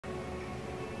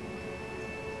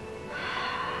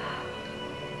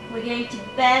We're going to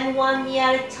bend one knee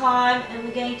at a time and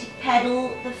we're going to pedal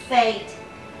the feet.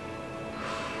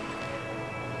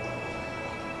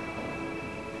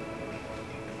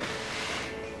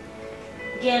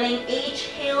 Getting each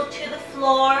heel to the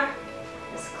floor,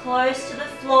 as close to the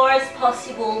floor as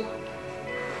possible.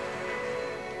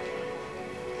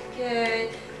 Good.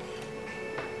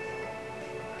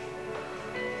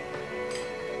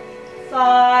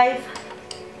 5,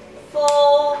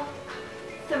 4,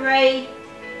 3,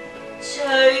 2,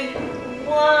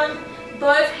 1.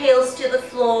 Both heels to the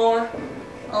floor,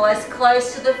 or as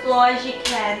close to the floor as you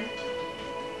can.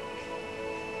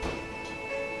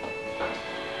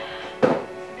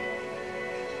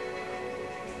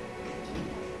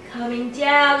 Coming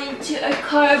down into a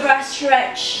cobra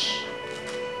stretch.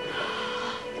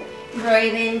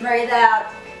 Breathe in, breathe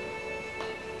out.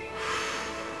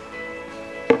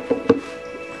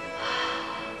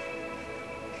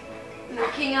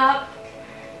 Looking up,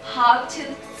 heart to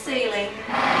the ceiling.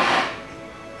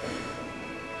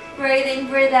 Breathe in,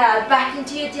 breathe out. Back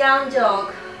into your down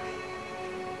dog.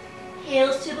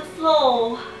 Heels to the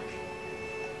floor.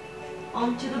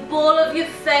 Onto the ball of your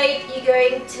feet, you're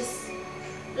going to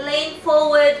lean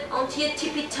forward onto your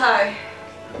tippy toe.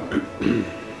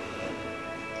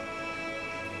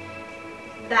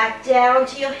 Back down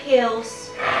to your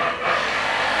heels.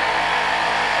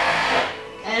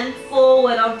 And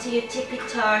forward onto your tippy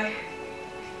toe.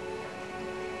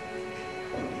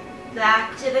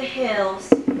 Back to the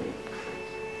heels.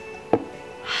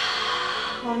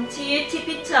 Onto your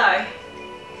tippy toe.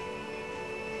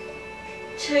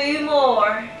 2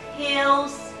 more.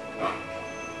 Heels.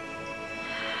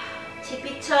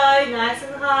 Tippy toe, nice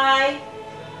and high.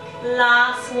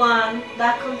 Last one.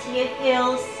 Back onto your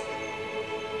heels.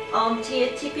 Onto your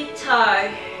tippy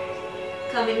toe.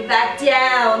 Coming back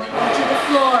down onto the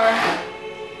floor.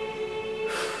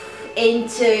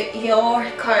 Into your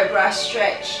cobra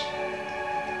stretch.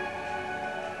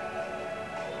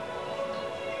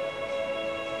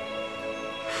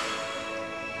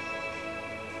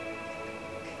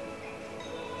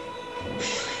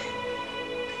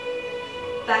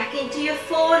 Back into your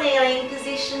full kneeling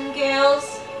position,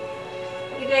 girls.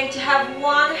 You're going to have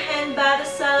one hand by the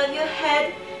side of your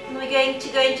head and we're going to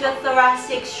go into a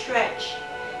thoracic stretch.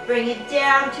 Bring it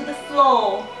down to the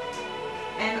floor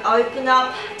and open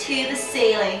up to the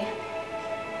ceiling.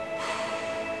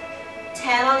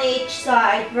 10 on each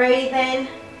side. Breathe in,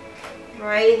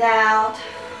 breathe out.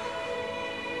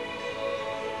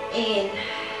 In,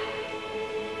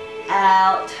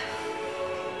 out.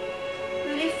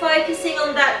 Really focusing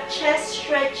on that chest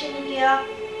stretching here.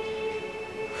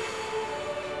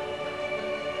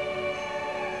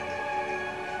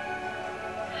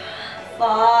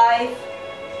 Five,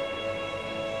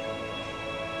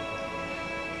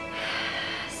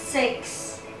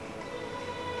 6,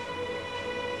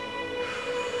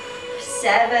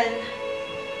 7,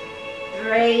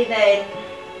 breathe in,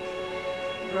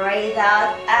 breathe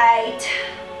out, 8,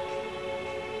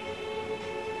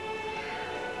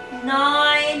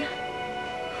 9,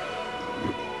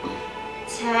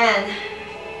 10,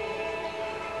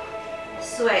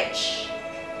 switch,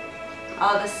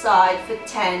 other side for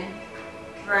 10,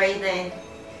 breathe in,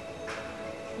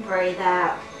 breathe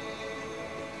out.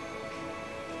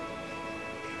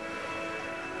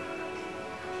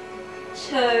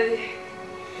 2,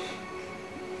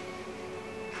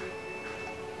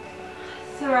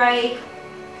 3,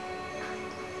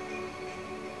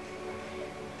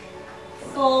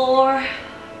 4,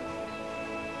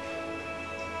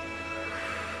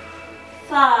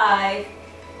 5,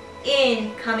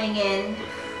 in, coming in,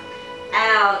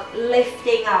 out,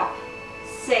 lifting up,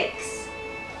 6,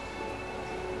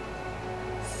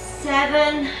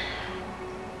 7,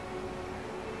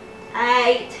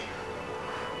 8,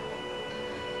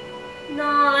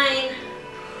 9,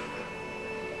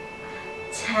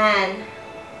 10.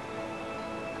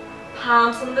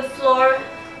 Palms on the floor,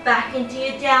 back into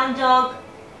your down dog,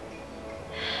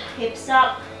 hips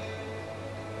up.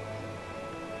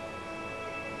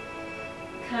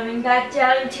 Coming back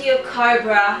down into your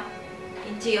cobra,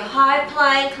 into your high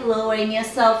plank, lowering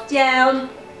yourself down.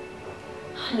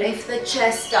 Lift the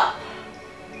chest up.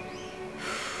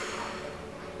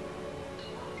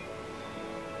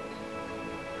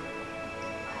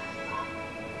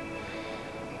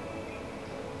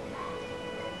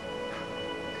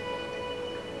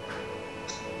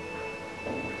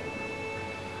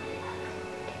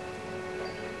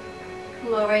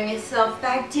 Lowering yourself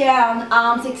back down,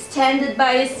 arms extended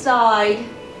by your side.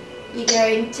 You're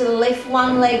going to lift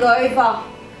one leg over,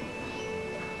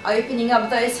 opening up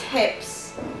those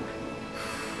hips.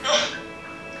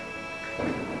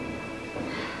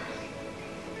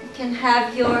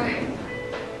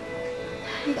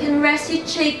 can rest your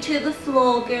cheek to the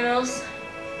floor, girls.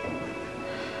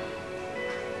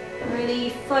 Really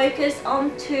focus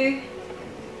onto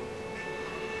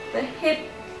the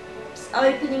hips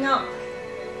opening up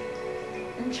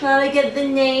and try to get the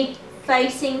knee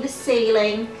facing the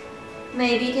ceiling.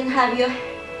 Maybe you can have your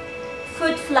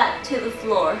foot flat to the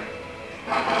floor.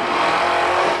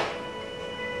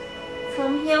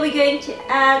 From here we're going to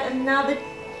add another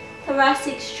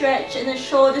thoracic stretch and a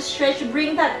shoulder stretch.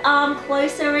 Bring that arm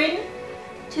closer in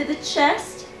to the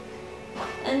chest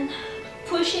and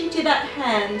push into that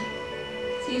hand.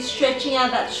 So you're stretching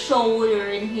out that shoulder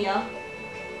in here.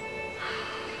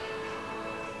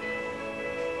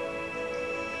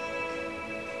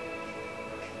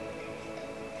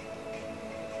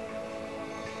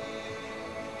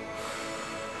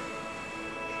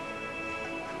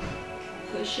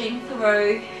 Pushing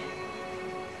through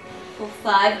for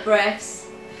 5 breaths.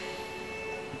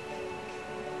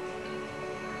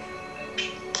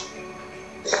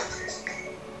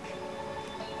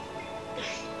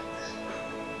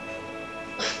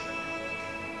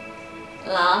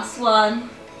 Last one.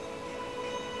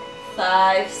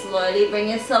 5. Slowly bring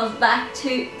yourself back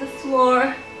to the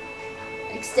floor.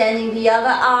 Extending the other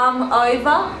arm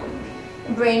over.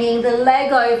 Bringing the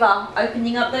leg over.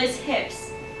 Opening up those hips.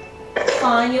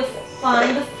 Find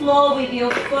the floor with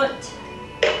your foot.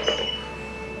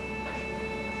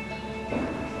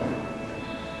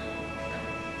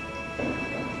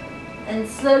 And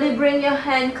slowly bring your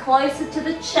hand closer to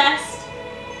the chest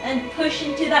and push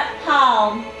into that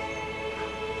palm.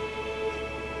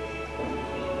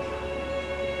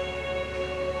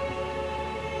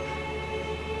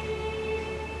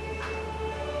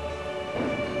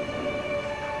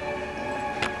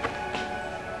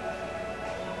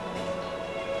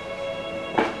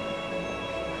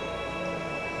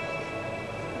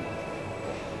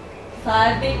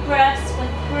 Five big breaths for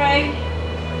 3,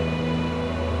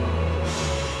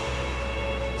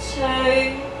 2,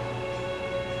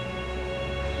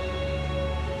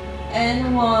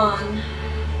 and 1.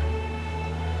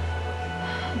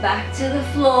 Back to the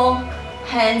floor,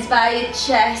 hands by your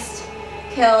chest,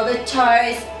 curl the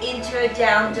toes into a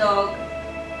down dog.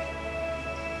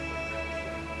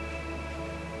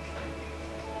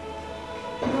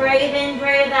 Breathe in,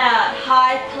 breathe out,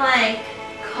 high plank.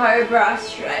 Cobra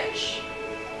stretch.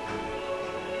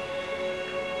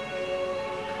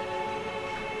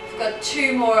 I've got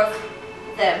 2 more of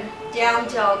them. Down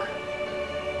dog.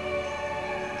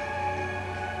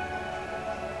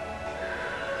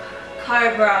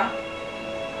 Cobra.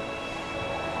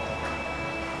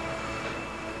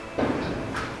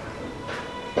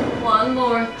 One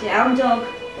more. Down dog.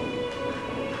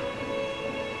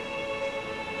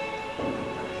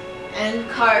 And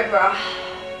cobra.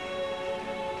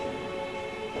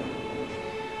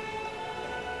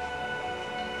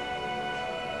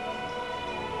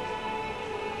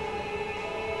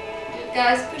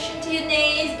 Guys, push into your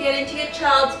knees, get into your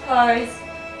child's pose.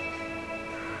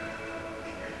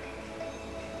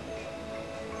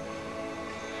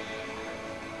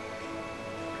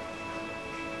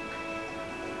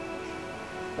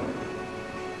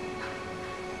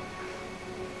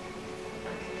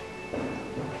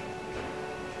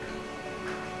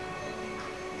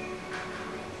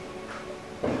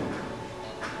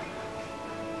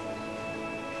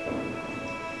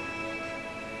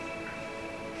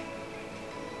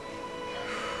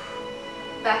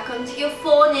 Back onto your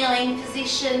 4 kneeling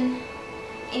position,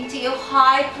 into your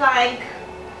high plank.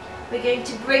 We're going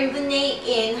to bring the knee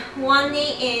in, one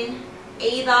knee in,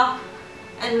 either,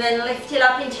 and then lift it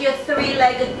up into your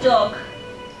 3-legged dog.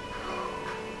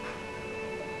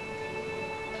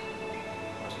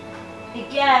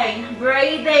 Again,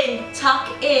 breathe in,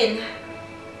 tuck in,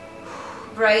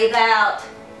 breathe out,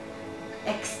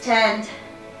 extend.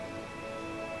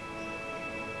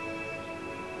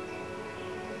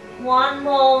 One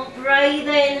more, breathe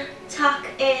in, tuck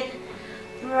in,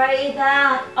 breathe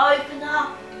out, open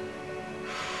up.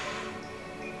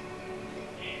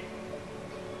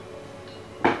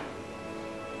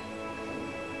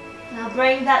 Now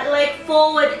bring that leg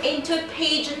forward into a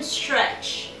pigeon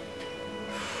stretch.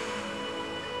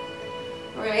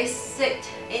 Really sit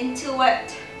into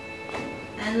it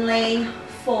and lean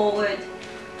forward,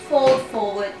 fold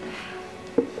forward.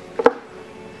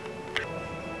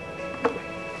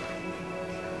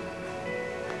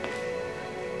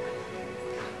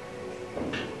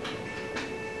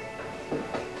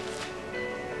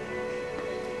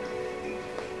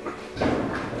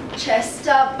 Chest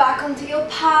up, back onto your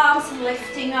palms,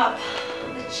 lifting up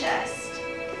the chest.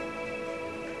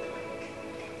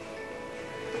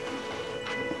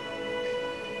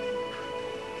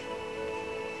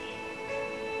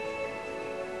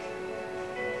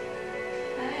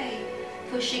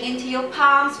 pushing into your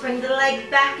palms. Bring the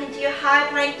leg back into your high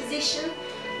plank position.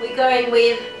 We're going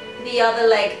with the other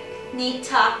leg, knee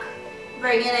tuck,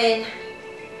 bring it in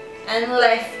and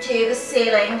lift to the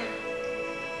ceiling.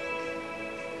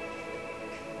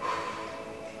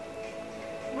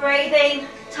 Breathe in,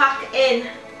 tuck in,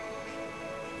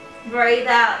 breathe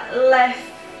out, lift.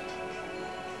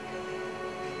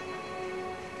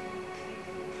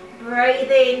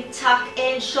 Breathe in, tuck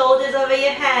in, shoulders over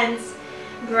your hands.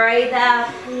 Breathe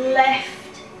out,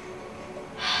 lift.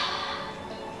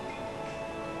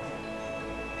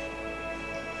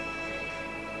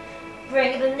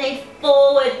 Bring the knee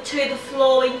forward to the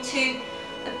floor into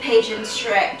a pigeon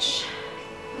stretch.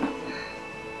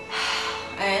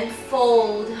 And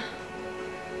fold.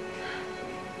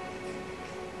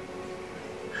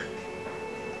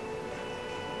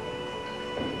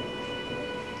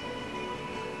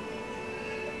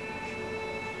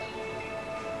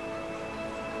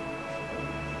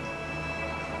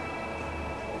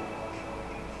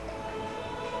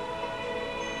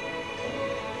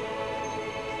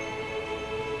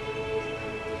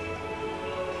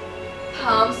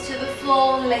 Palms to the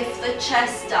floor, lift the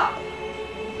chest up.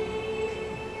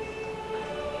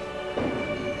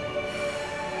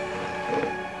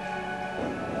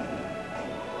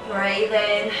 Breathe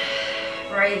in,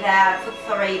 breathe out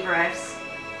for 3 breaths.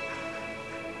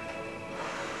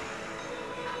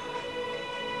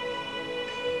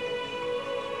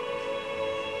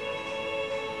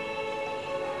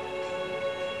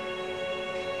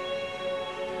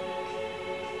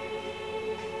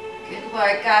 Good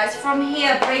work, guys. From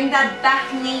here, bring that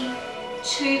back knee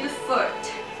to the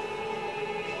foot.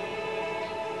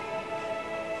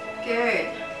 Good.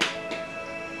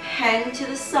 Hand to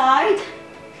the side.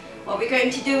 What we're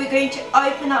going to do, we're going to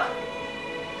open up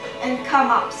and come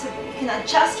up. So you can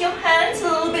adjust your hands a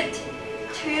little bit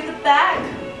to the back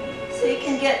so you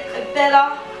can get a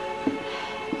better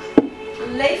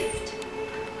lift.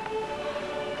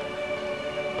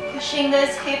 Pushing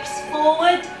those hips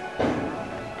forward.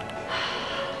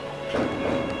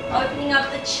 Opening up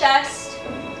the chest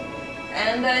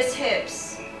and those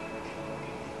hips.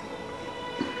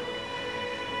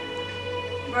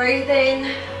 Breathe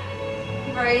in,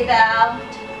 breathe out,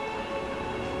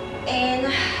 in,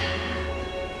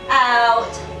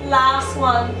 out. Last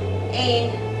one,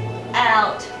 in,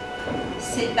 out.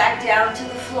 Sit back down to the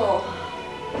floor.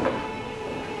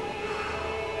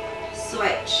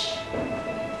 Switch,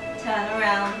 turn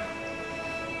around.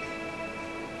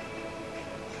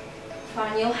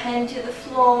 Find your hand to the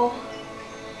floor.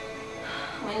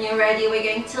 When you're ready, we're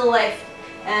going to lift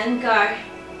and go.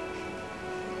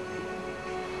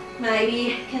 Maybe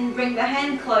you can bring the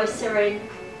hand closer in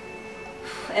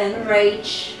and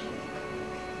reach.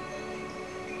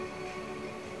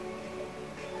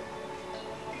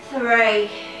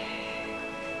 Three.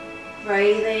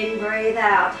 Breathe in, breathe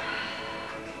out.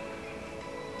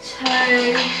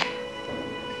 2.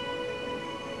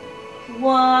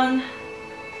 1.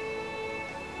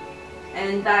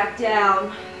 And back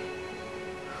down.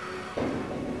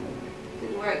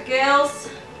 Good work, girls.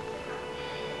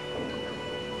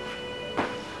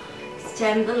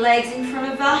 Extend the legs in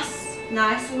front of us,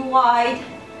 nice and wide.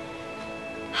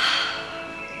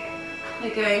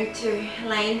 We're going to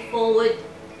lean forward.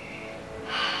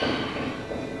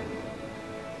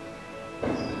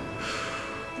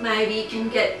 Maybe you can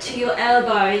get to your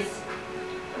elbows.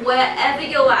 Wherever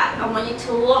you're at, I want you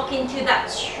to lock into that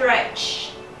stretch.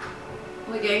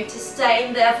 We're going to stay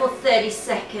in there for 30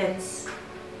 seconds.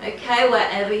 Okay,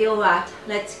 wherever you're at,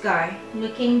 let's go.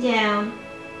 Looking down.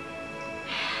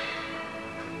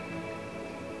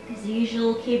 As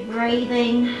usual, keep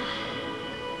breathing.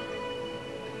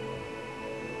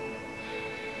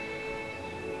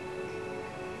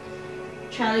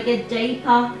 Try to get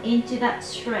deeper into that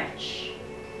stretch.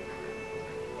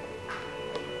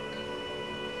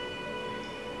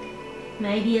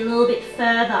 Maybe a little bit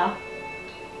further.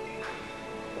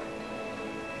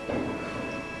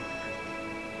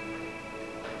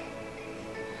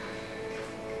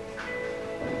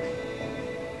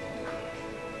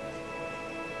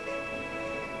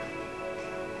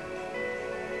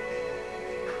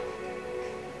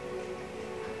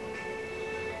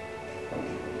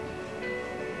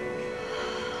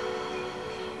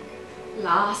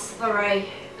 Last 3,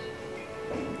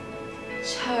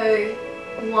 2,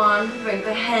 1. Bring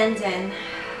the hands in.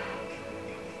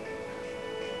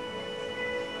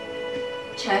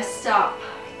 Chest up.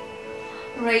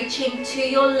 Reaching to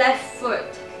your left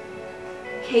foot.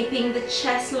 Keeping the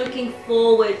chest looking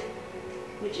forward.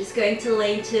 We're just going to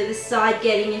lean to the side,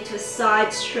 getting into a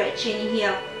side stretch in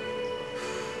here.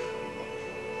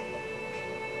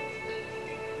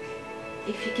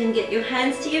 If you can get your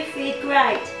hands to your feet,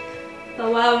 great.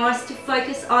 But what I want us to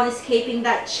focus on is keeping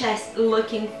that chest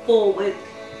looking forward.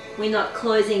 We're not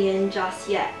closing in just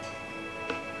yet.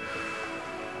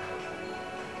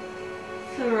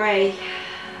 3,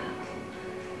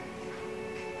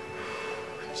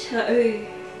 2,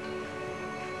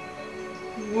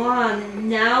 1.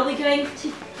 Now we're going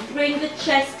to bring the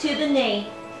chest to the knee,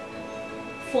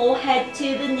 forehead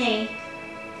to the knee,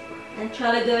 and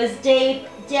try to go as deep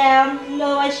down,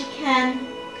 low as you can.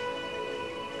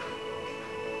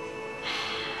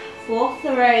 4,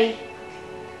 3,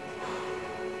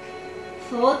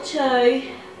 4, 2,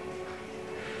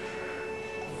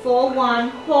 4, 1,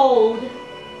 hold.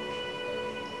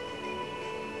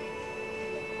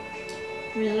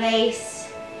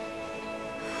 Release.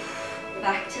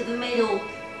 Back to the middle.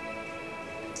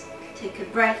 Take a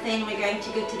breath in. We're going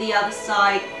to go to the other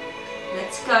side.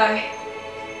 Let's go.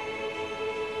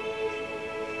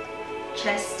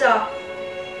 Chest up.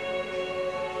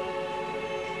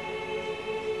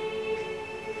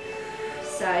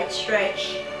 Side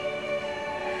stretch.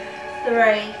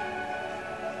 3.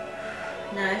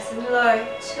 Nice and low.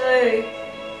 2.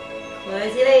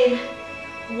 Close it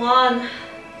in. 1.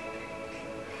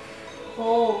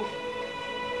 Hold.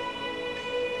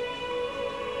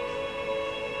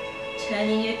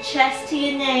 Turning your chest to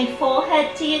your knee,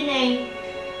 forehead to your knee.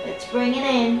 Let's bring it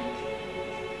in.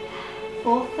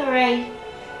 4, 3.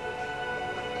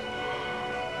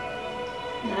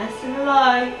 Nice and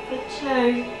low for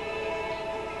 2.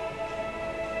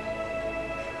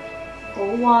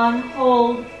 For 1,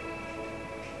 hold.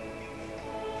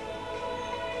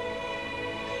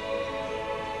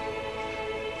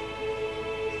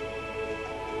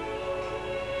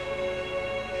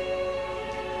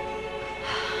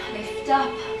 Lift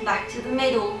up, back to the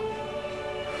middle.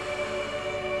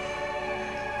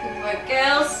 Good work,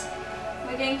 girls.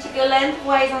 We're going to go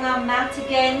lengthways on our mat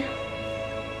again.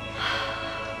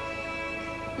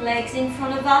 Legs in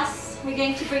front of us. We're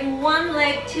going to bring one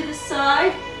leg to the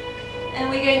side and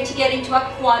we're going to get into a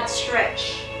quad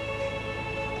stretch.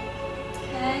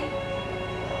 Okay.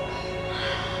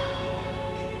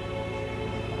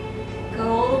 Go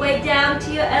all the way down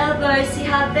to your elbows. See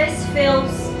how this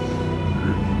feels.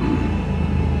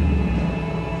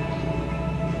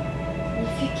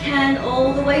 If you can,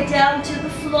 all the way down to the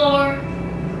floor.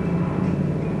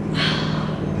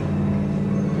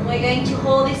 And we're going to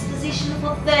hold this position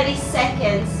for 30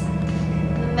 seconds.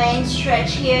 The main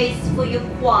stretch here is for your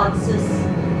quads. So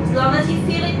as long as you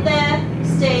feel it there,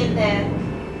 stay in there.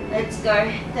 Let's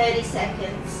go, 30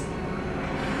 seconds.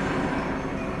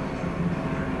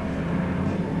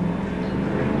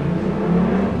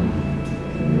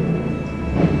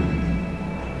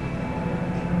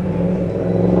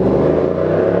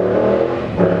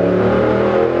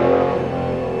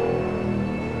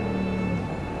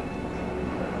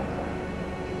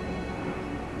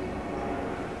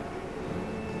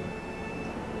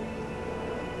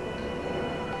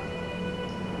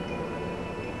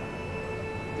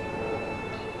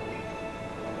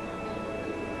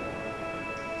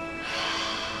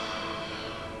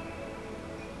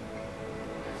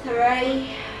 Three,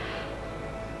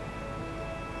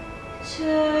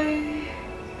 2,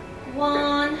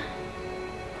 1.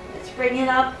 Let's bring it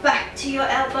up, back to your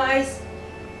elbows.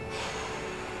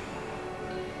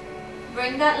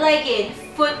 Bring that leg in,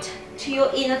 foot to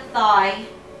your inner thigh.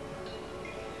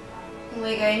 And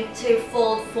we're going to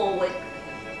fold forward.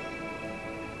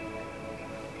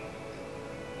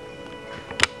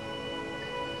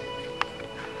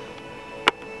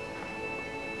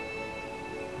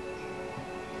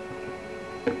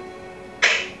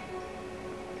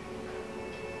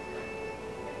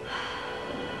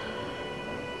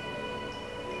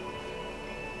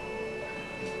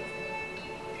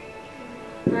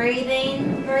 Breathe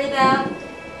in, breathe out.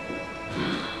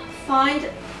 Find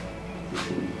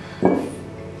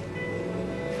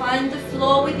the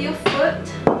floor with your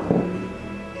foot.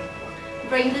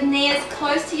 Bring the knee as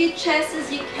close to your chest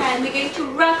as you can. We're going to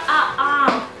wrap our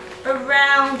arm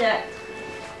around it.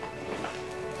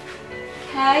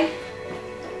 Okay?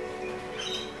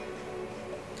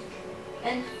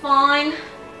 And find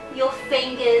your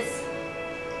fingers.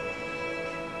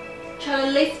 Try to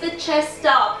lift the chest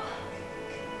up.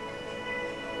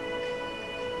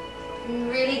 And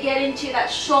really get into that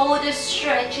shoulder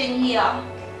stretch in here.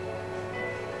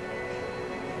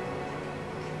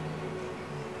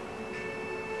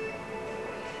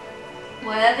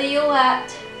 Wherever you're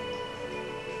at.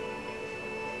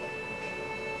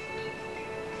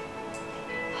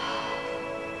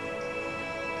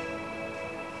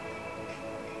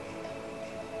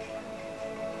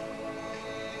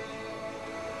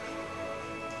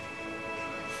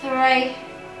 3,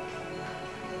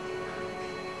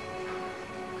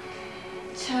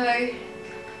 2,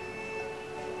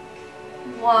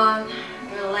 1.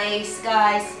 Release,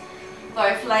 guys.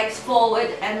 Both legs forward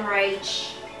and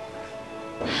reach.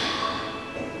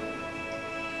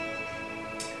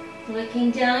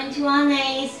 Looking down into our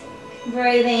knees.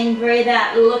 Breathe in, breathe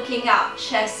out. Looking up,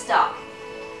 chest up.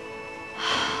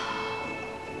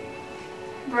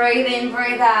 Breathe in,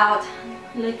 breathe out.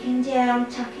 Looking down,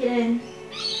 tuck it in.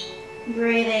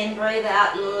 Breathe in, breathe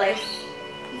out, lift.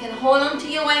 You can hold on to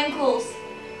your ankles.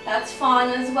 That's fine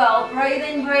as well. Breathe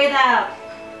in, breathe out.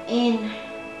 In.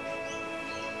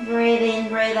 Breathe in,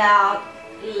 breathe out.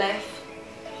 Lift.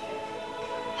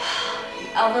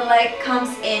 The other leg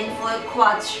comes in for a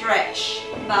quad stretch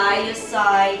by your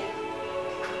side.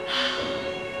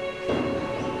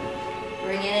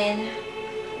 Bring it in.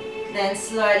 Then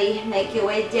slowly make your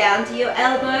way down to your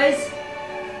elbows.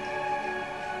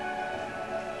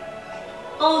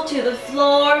 Or to the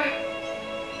floor.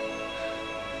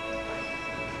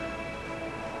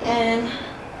 And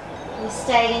we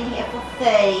stay in here for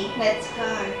 30. Let's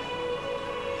go.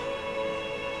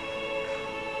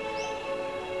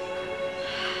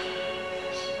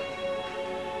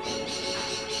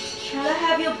 Try to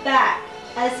have your back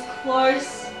as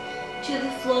close to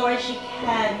the floor as you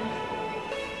can,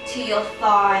 to your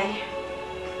thigh,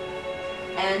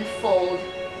 and fold.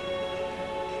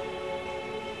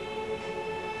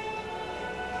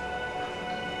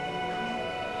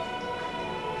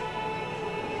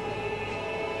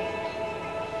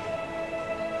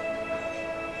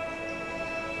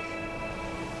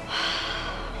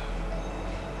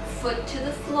 Foot to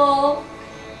the floor.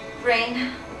 Bring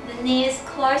the knees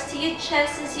close to your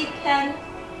chest as you can.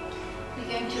 We're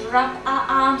going to wrap our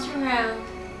arms around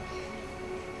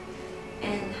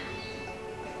and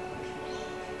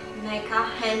make our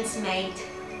hands meet.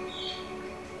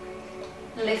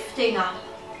 Lifting up,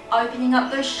 opening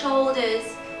up those shoulders,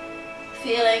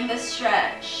 feeling the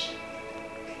stretch.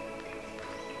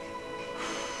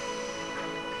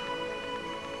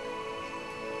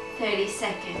 30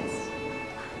 seconds.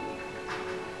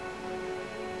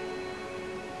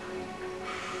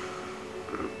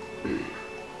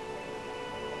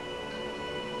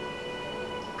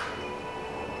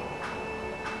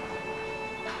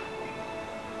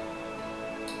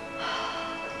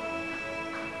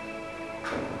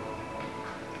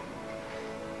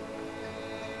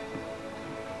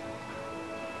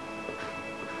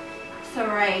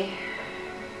 Three,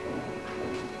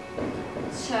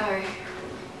 2,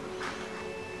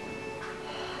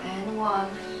 and 1.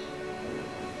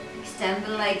 Extend the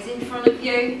legs in front of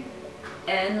you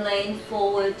and lean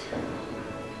forward.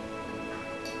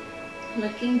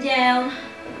 Looking down.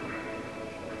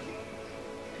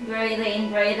 Breathe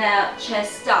in, breathe out,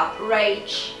 chest up,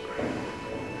 reach.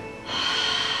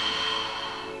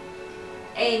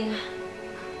 In.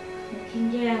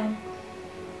 Looking down.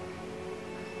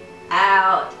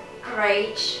 Out,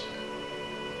 reach.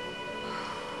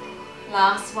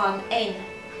 Last one, in.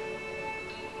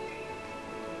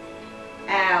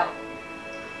 Out.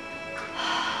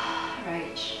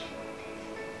 Reach.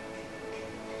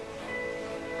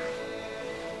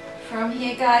 From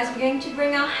here, guys, we're going to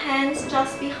bring our hands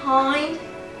just behind,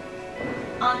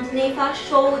 underneath our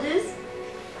shoulders.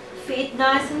 Feet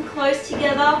nice and close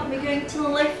together. We're going to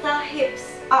lift our hips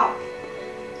up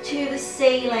to the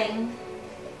ceiling.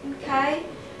 Okay,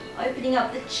 opening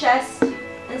up the chest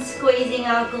and squeezing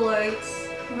our glutes.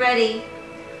 Ready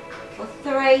for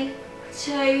 3,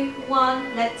 2,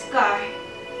 1, let's go.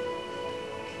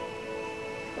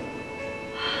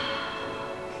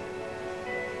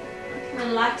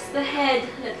 Relax the head,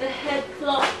 let the head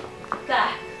flop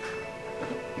back.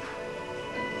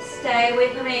 Stay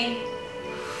with me.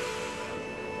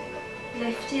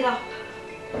 Lift it up.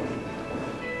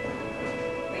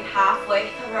 We're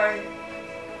halfway through.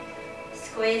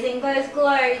 Squeezing those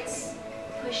glutes,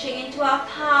 pushing into our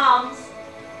palms,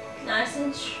 nice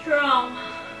and strong.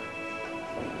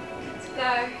 Let's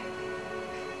go.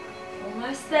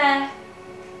 Almost there.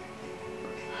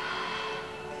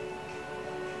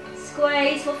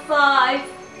 Squeeze for 5,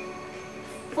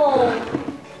 4,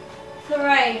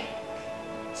 3,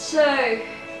 2,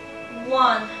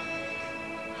 1.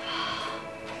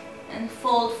 And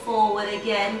fold forward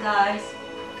again, guys.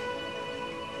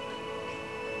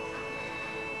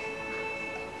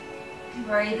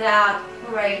 Breathe out,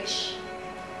 reach.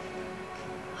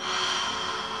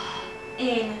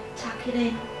 In, tuck it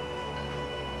in.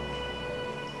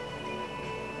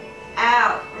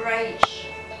 Out, reach.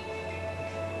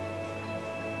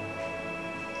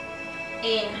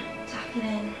 In, tuck it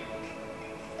in.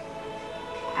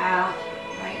 Out,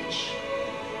 reach.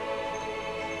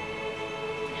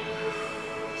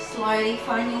 Slowly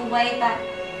find your way back,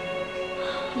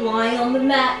 lying on the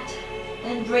mat,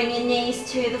 and bring your knees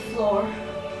to the floor.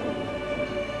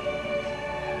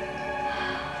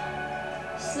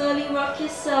 Slowly rock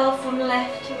yourself from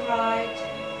left to right,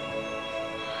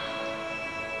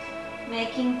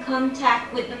 making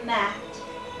contact with the mat.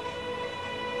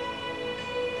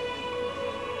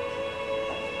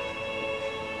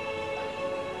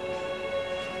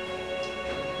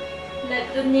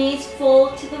 Let the knees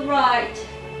fall to the right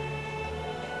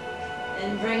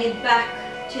and bring it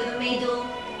back to the middle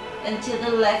and to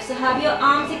the left. So have your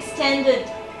arms extended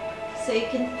so you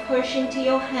can push into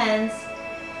your hands.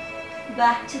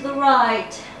 Back to the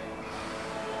right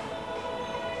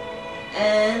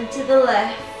and to the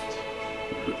left.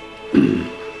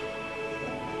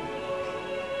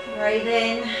 Breathe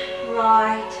in,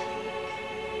 right.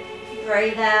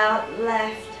 Breathe out,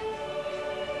 left.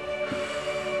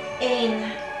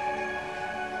 In,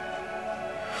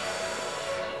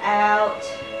 out.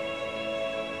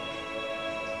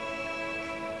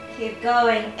 Keep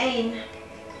going. In,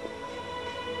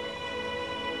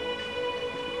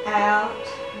 out.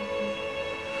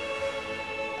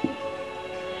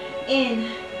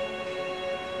 In,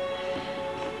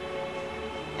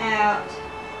 out.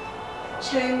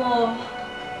 2 more.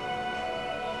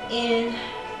 In,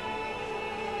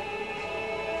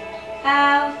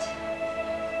 out.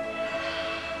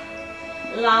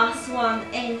 Last one.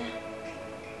 In,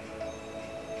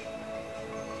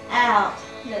 out.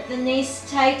 Let the knees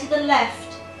stay to the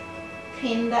left.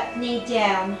 Pin that knee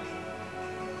down.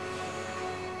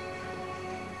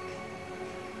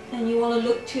 And you want to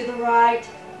look to the right.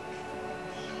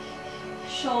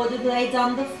 Shoulder blades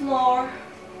on the floor.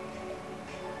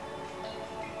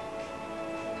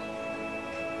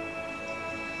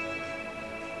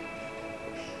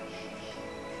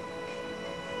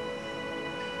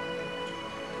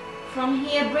 From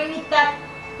here, bring it that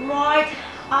right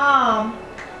arm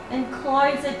and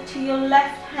close it to your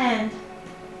left hand.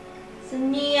 So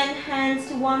knee and hands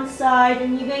to one side,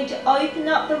 and you're going to open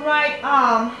up the right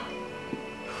arm.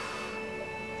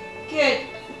 Good.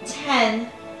 10.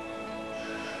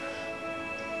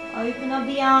 Open up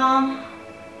the arm.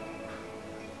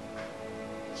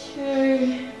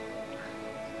 2.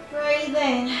 Breathe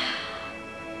in.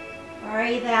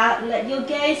 Breathe out. Let your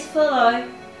gaze follow.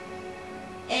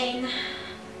 In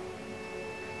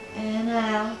and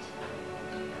out.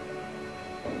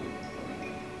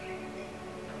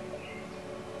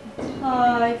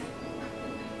 Five,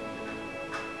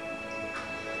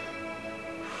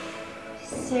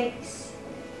 6,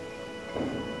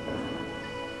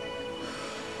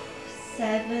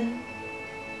 7,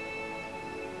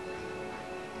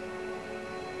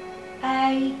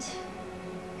 8,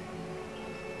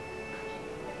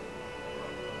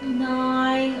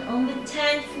 9. On the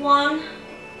 10th one,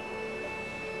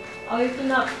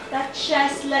 open up that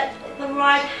chest, let the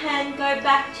right hand go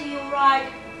back to your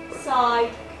right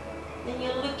side, and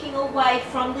you're looking away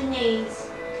from the knees.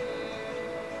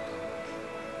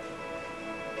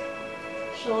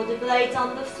 Shoulder blades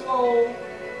on the floor.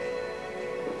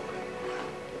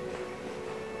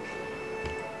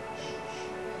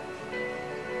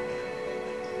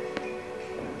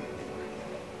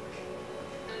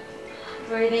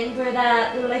 Breathe in, breathe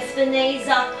out. Lift the knees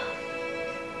up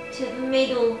to the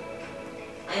middle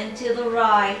and to the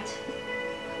right.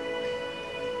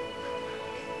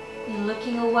 You're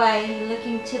looking away, you're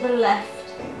looking to the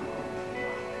left.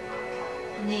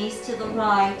 Knees to the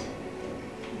right.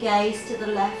 Gaze to the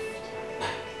left.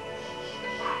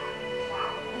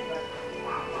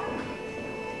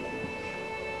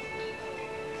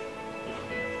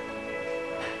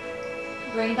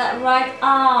 Bring that right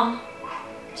arm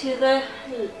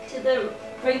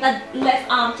bring that left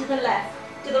arm to the left,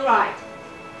 to the right.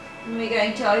 And we're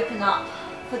going to open up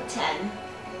for 10.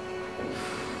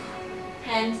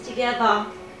 Hands together.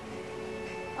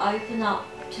 Open up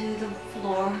to the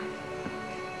floor.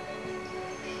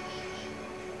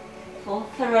 For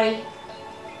 3.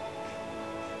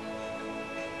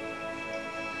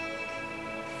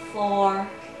 4.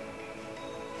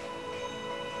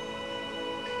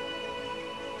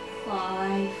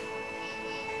 5.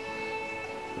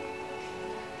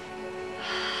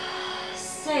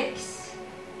 6.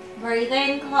 Breathe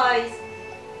in, close.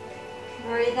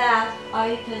 Breathe out,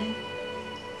 open.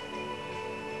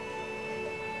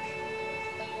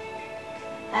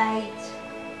 8.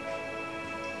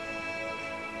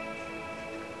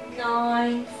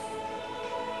 9.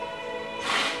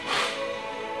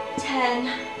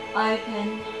 10.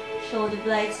 Open. Shoulder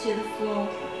blades to the floor.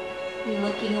 You're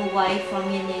looking away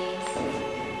from your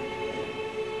knees.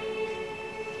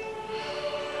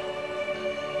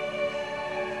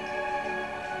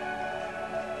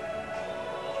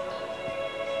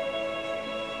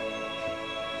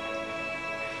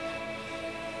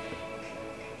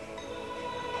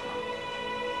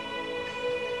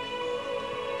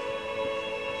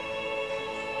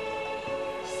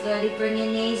 Slowly bring your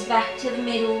knees back to the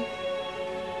middle.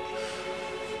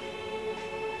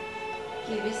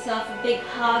 Give yourself a big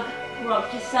hug.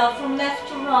 Rock yourself from left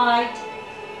to right.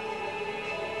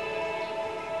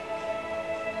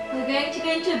 We're going to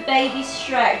go into a baby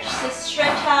stretch. So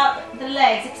stretch out the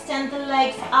legs, extend the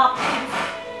legs up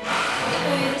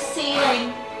to the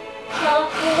ceiling. Try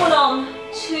to hold on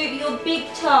to your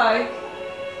big toe.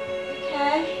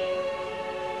 Okay?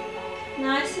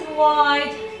 Nice and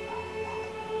wide.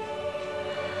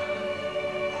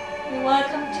 You're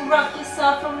welcome to rock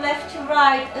yourself from left to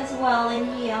right as well in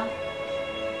here.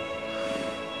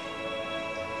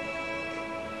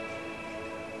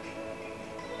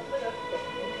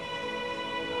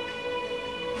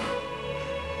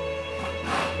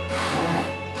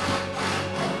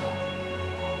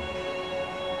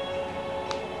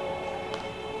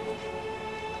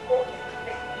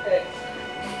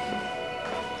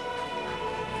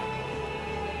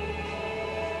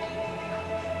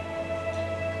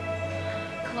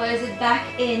 Close it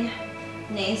back in,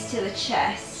 knees to the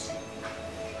chest.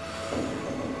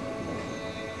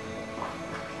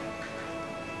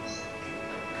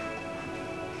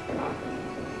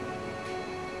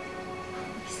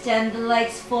 Extend the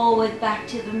legs forward back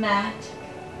to the mat.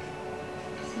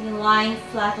 So you're lying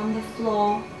flat on the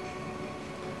floor.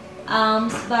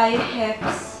 Arms by your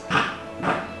hips.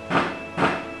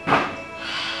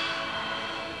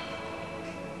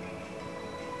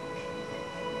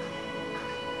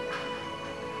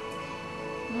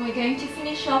 We're going to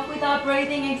finish off with our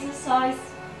breathing exercise.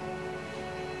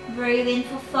 Breathe in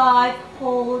for 5,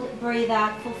 hold, breathe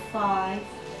out for 5.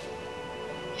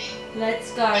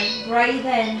 Let's go. Breathe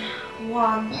in.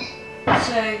 1,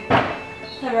 2,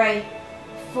 3,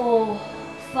 4,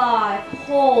 5.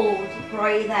 Hold,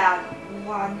 breathe out.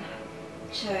 1,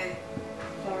 2,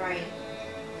 3,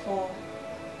 4,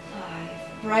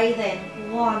 5. Breathe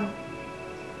in. 1,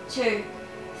 2,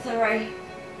 3,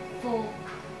 4,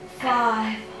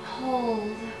 5.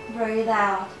 Hold, breathe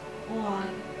out.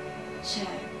 1, 2,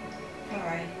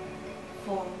 3,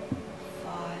 4,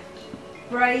 5.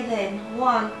 Breathe in.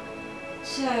 1,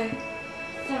 2,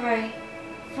 3,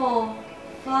 4,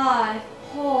 5.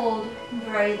 Hold,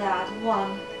 breathe out.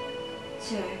 1,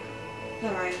 2,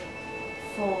 3,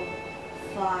 4,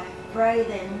 5. Breathe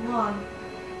in. 1,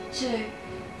 2,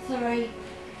 3,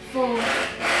 4, 5.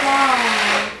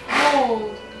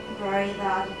 Hold, breathe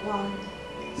out. 1,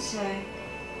 2,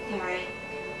 3,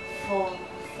 4,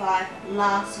 5.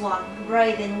 Last one.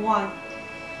 Breathe in. 1,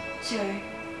 2,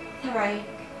 3,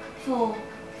 4,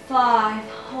 5.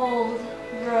 Hold.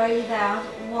 Breathe out.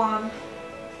 1,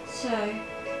 2,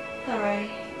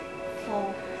 3,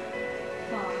 4,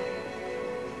 5.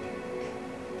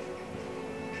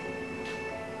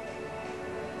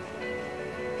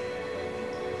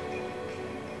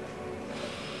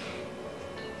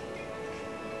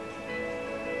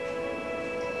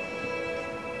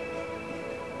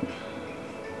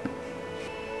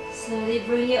 Slowly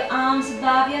bring your arms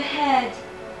above your head.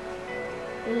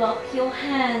 Lock your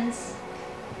hands.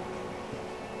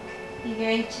 You're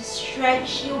going to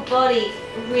stretch your body,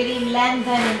 really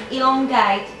lengthen and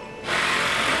elongate.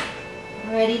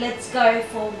 Ready, let's go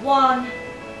for 1,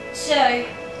 2,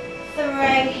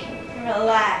 3,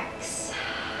 relax.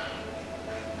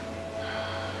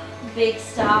 Big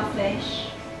starfish.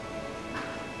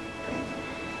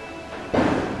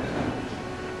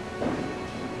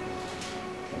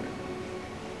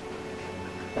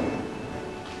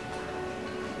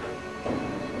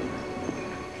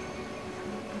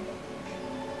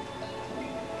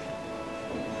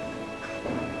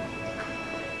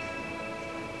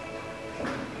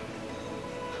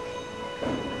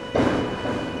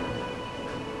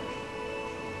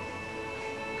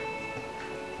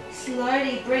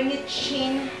 Slowly bring your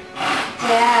chin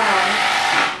down.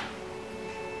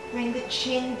 Bring the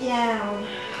chin down.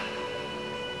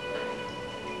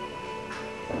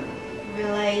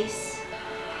 Release.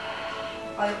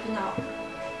 Open up.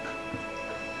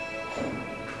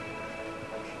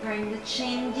 Bring the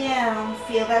chin down.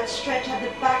 Feel that stretch at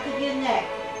the back of your neck.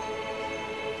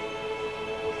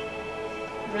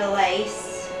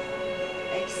 Release.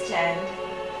 Extend.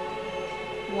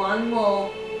 One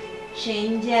more.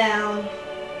 Chin down,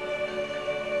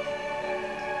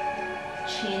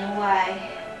 chin away.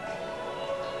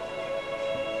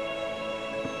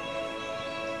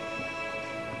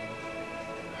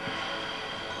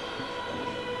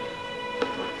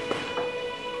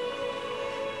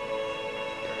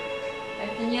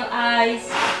 Open your eyes.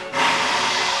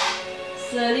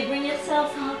 Slowly bring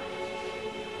yourself up.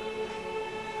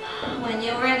 When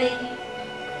you're ready.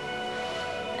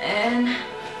 And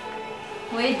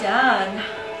we're done.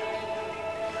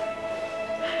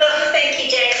 Oh, thank you,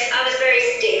 Jess. I was very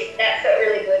stiff. That felt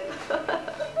really good.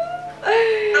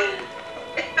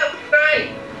 It felt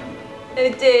great.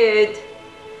 It did.